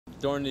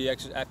During the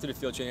after the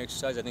field training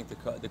exercise, I think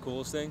the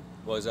coolest thing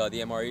was the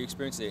MRE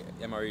experience, the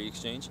MRE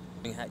exchange.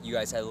 You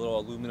guys had a little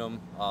aluminum,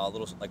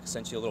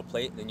 essentially a little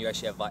plate. Then you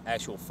actually have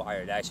actual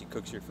fire that actually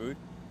cooks your food.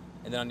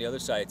 And then on the other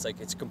side,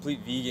 it's a complete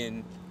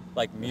vegan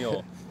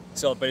meal.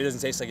 So, but it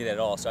doesn't taste like it at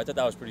all. So I thought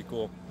that was pretty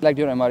cool. I liked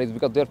your MREs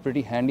because they're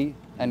pretty handy,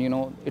 and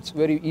it's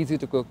very easy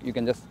to cook. You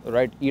can just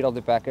eat off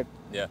the packet.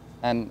 Yeah.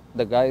 And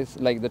the guys,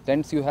 the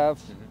tents you have,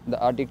 the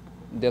Arctic,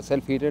 they're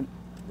self-heated.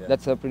 Yeah.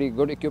 That's a pretty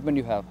good equipment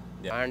you have.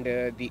 Yeah. And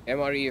the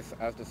MRE is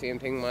as the same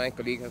thing my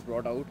colleague has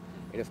brought out.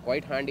 It is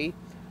quite handy,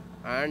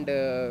 and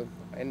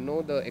I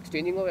know the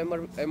exchanging of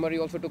MRE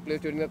also took place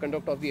during the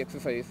conduct of the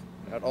exercise.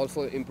 That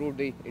also improved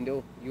the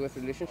Indo-US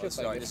relationship.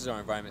 This is our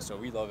environment, so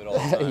we love it all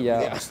the time.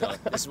 Yeah. This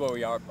is what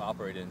we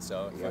operate in.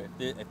 So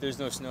if there's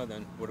no snow,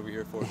 then what are we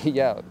here for?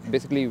 Yeah,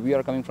 basically we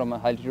are coming from a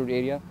high altitude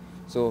area,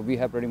 so we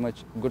have pretty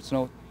much good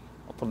snow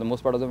for the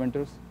most part of the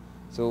winters.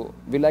 So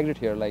we liked it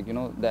here.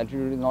 The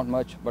altitude is not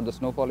much, but the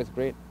snowfall is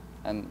great,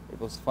 and it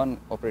was fun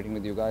operating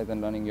with you guys and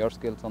learning your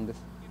skills on this.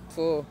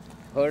 So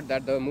heard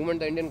that the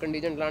moment the Indian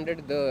contingent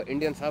landed, the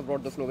Indians have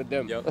brought the snow with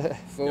them. Yep.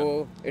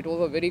 So it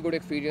was a very good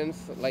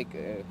experience.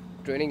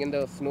 Training in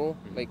the snow,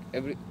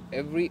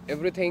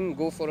 everything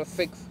goes for a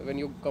 6 when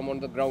you come on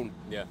the ground.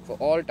 Yeah. So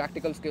all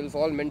tactical skills,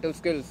 all mental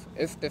skills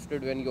is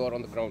tested when you are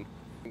on the ground.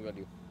 No,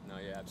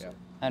 yeah, absolutely. Yeah.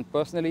 And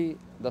personally,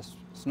 the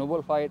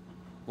snowball fight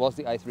was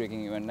the ice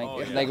breaking event.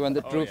 When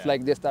the troops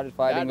they started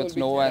fighting with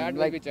snow, and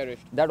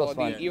that was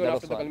fun. Even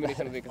after the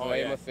culmination of the week,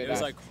 I must say it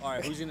was all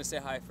right, who's gonna say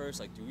hi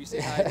first? Do we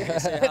say hi? Do we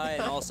say hi?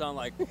 And all of a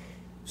sudden,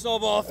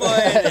 snowball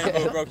fight,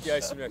 and we broke the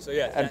ice. So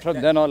yeah. And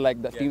from then on,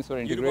 the teams were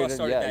integrated. Yudh Abhyas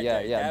started that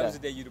day. Yeah. That was the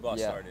day Yudh Abhyas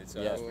started.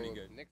 So that was pretty good.